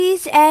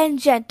Ladies and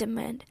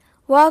gentlemen,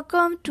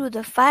 welcome to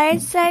the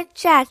Fireside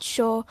Chat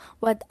Show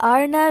with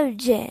Arnav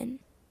Jain.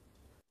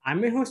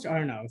 I'm your host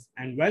Arnav,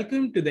 and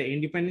welcome to the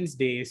Independence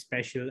Day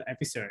special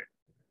episode.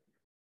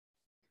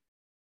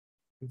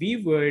 We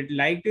would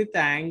like to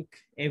thank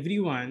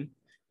everyone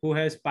who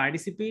has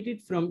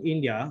participated from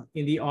India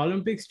in the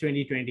Olympics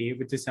 2020,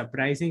 which is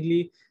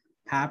surprisingly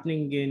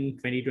happening in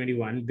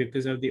 2021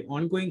 because of the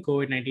ongoing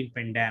COVID 19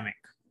 pandemic.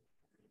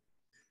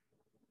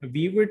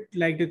 We would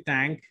like to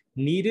thank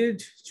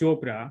Neeraj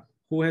Chopra,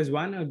 who has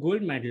won a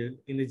gold medal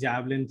in the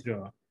javelin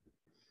throw,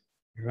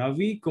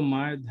 Ravi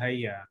Kumar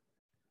Dhaya,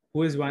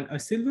 who has won a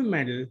silver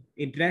medal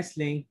in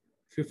wrestling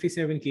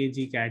 57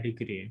 kg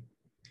category,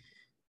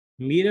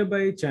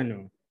 Mirabai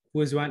Chanu,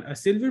 who has won a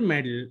silver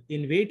medal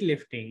in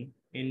weightlifting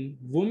in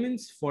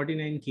women's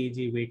 49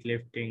 kg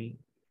weightlifting,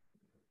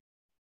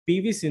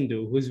 PV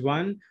Sindhu, who has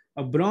won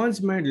a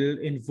bronze medal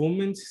in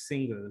women's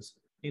singles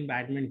in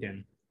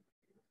badminton,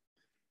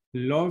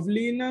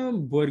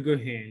 Lovlina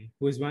Borgohain,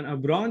 who has won a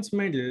bronze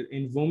medal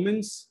in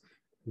women's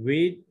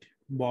weight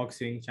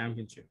boxing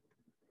championship.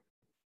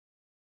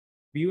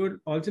 We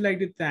would also like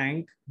to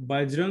thank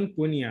Bajrang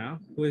Punia,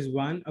 who has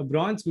won a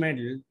bronze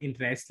medal in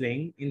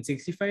wrestling in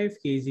 65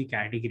 kg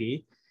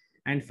category.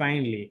 And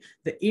finally,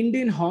 the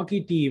Indian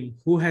hockey team,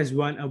 who has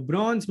won a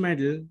bronze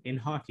medal in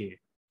hockey.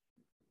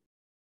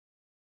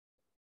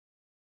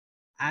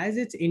 As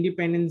it's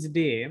Independence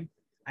Day,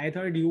 I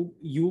thought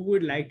you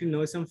would like to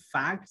know some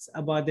facts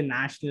about the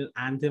national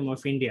anthem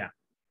of India.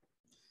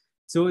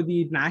 So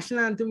the national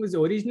anthem was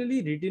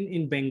originally written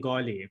in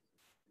Bengali.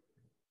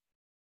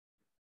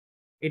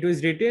 It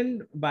was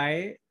written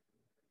by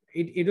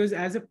it was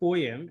as a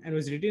poem and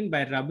was written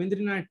by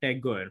Rabindranath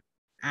Tagore,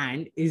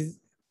 and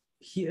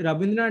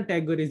Rabindranath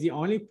Tagore is the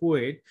only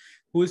poet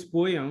whose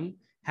poem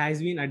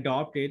has been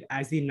adopted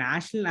as the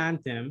national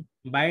anthem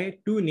by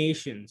two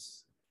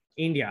nations,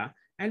 India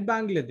and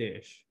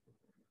Bangladesh.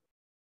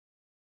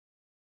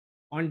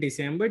 On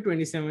December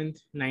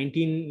 27th,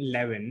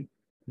 1911,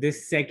 the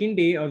second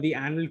day of the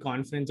annual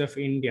conference of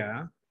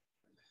India,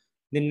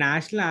 the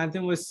national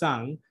anthem was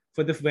sung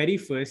for the very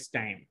first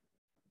time.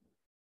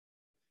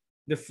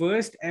 The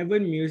first ever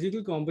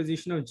musical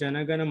composition of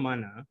Jana Gana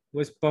Mana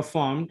was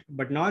performed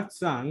but not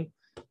sung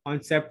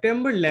on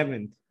September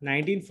 11th,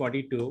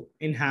 1942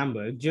 in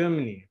Hamburg,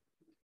 Germany.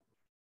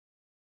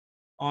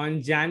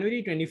 On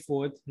January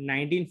 24th,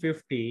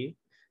 1950,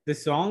 the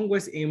song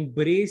was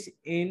embraced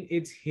in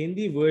its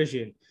Hindi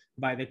version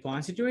by the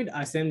Constituent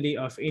Assembly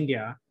of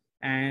India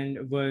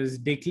and was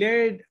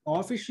declared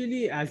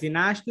officially as the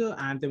national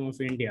anthem of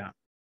India.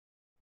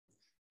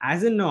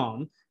 As a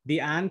norm, the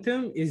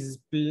anthem is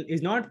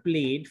not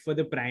played for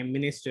the Prime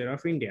Minister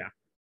of India.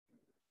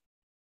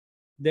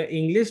 The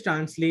English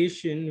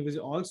translation was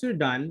also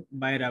done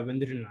by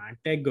Rabindranath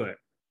Tagore.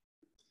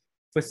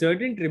 For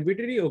certain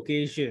tributary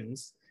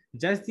occasions,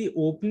 just the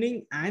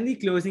opening and the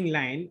closing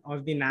line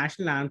of the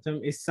national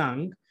anthem is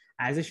sung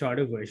as a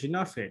shorter version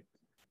of it.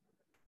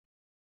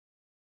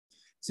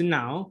 So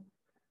now,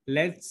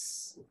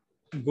 let's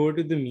go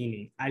to the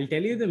meaning. I'll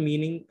tell you the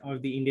meaning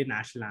of the Indian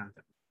national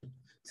anthem.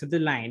 So the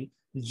line,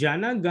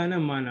 Jana Gana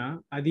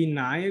Mana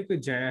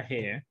Adinayak Jaya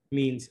Hai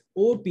means,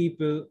 O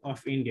people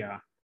of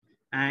India,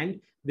 and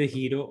the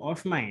hero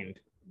of mind.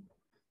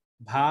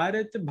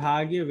 Bharat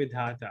Bhagya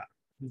Vidhata.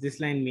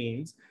 This line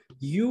means,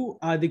 you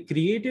are the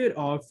creator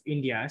of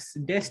India's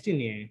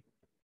destiny.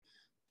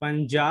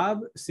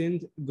 Punjab,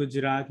 Sindh,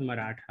 Gujarat,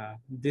 Maratha.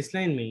 This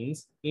line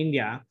means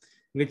India,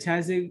 which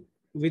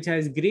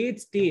has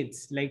great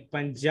states like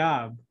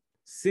Punjab,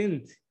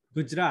 Sindh,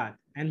 Gujarat,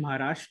 and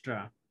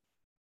Maharashtra.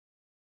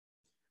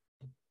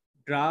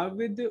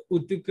 Dravid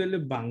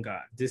Utkal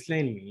Banga. This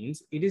line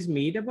means it is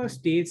made up of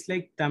states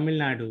like Tamil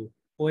Nadu,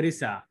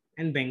 Orissa,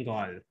 and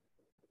Bengal.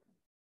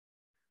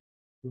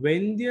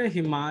 Vindhya,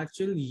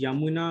 Himachal,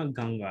 Yamuna,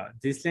 Ganga.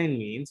 This line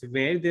means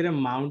where there are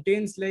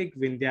mountains like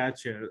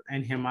Vindhyachal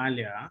and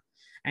Himalaya,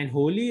 and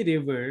holy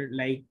river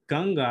like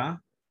Ganga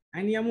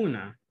and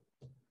Yamuna.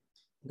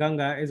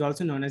 Ganga is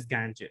also known as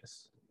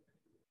Ganges.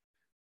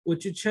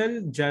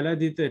 Uchuchal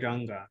Jaladita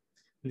Ranga.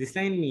 This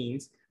line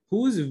means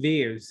whose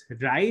waves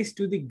rise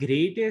to the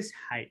greatest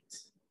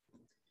heights.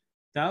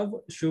 Tav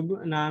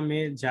Shubh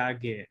Name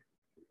Jage.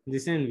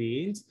 This line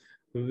means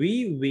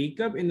we wake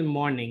up in the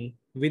morning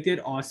with your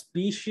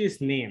auspicious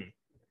name.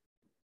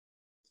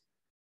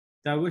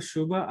 Tav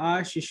Shubha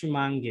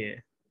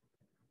Shishimange.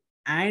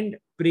 And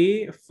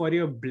pray for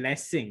your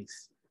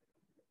blessings.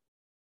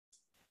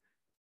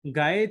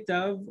 Gaye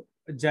Tav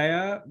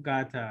Jaya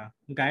Gatha.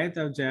 Gaye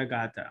Tav Jaya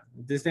Gatha.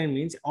 This line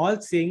means all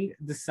sing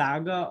the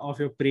saga of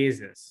your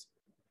praises.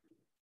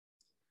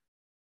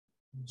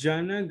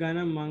 Jana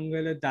Gana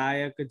Mangala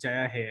Dayak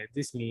Jaya Hai.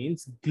 This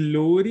means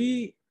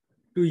glory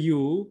to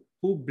you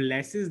who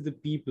blesses the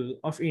people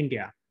of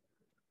India.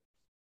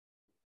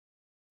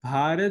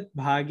 Bharat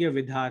Bhagya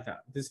Vidhata.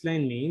 This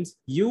line means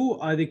you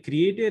are the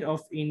creator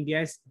of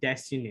India's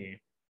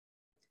destiny.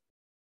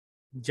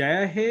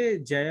 Jaya Hai,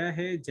 Jaya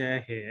Hai,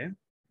 Jaya Hai.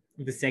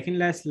 The second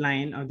last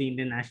line of the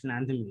Indian national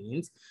anthem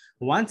means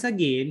once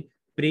again,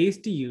 Praise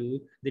to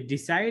you, the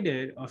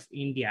decider of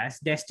India's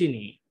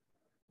destiny.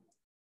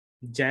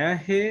 Jaya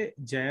Hai,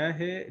 Jaya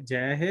Hai,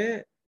 Jaya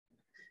Hai.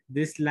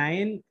 This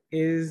line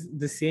is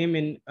the same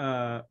in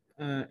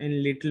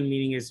little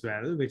meaning as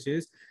well, which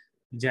is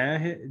Jaya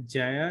Hai,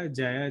 Jaya,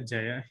 Jaya,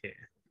 Jaya Hai.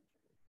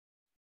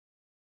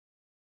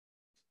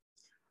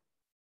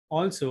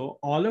 Also,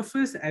 all of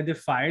us at the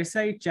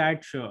Fireside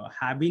Chat show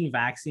have been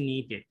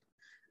vaccinated.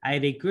 I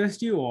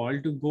request you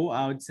all to go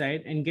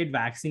outside and get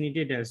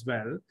vaccinated as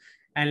well.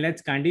 And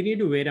let's continue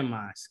to wear a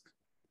mask.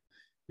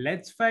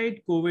 Let's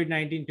fight COVID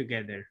 19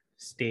 together.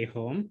 Stay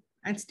home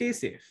and stay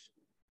safe.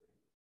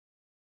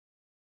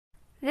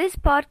 This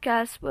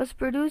podcast was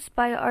produced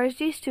by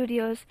RG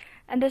Studios,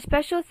 and a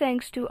special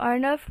thanks to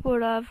Arnav,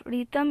 Purav,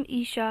 Ritam,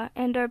 Isha,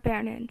 and our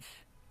parents.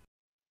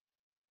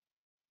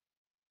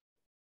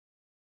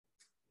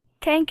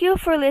 Thank you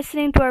for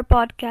listening to our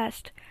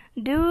podcast.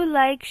 Do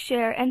like,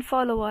 share, and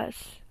follow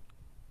us.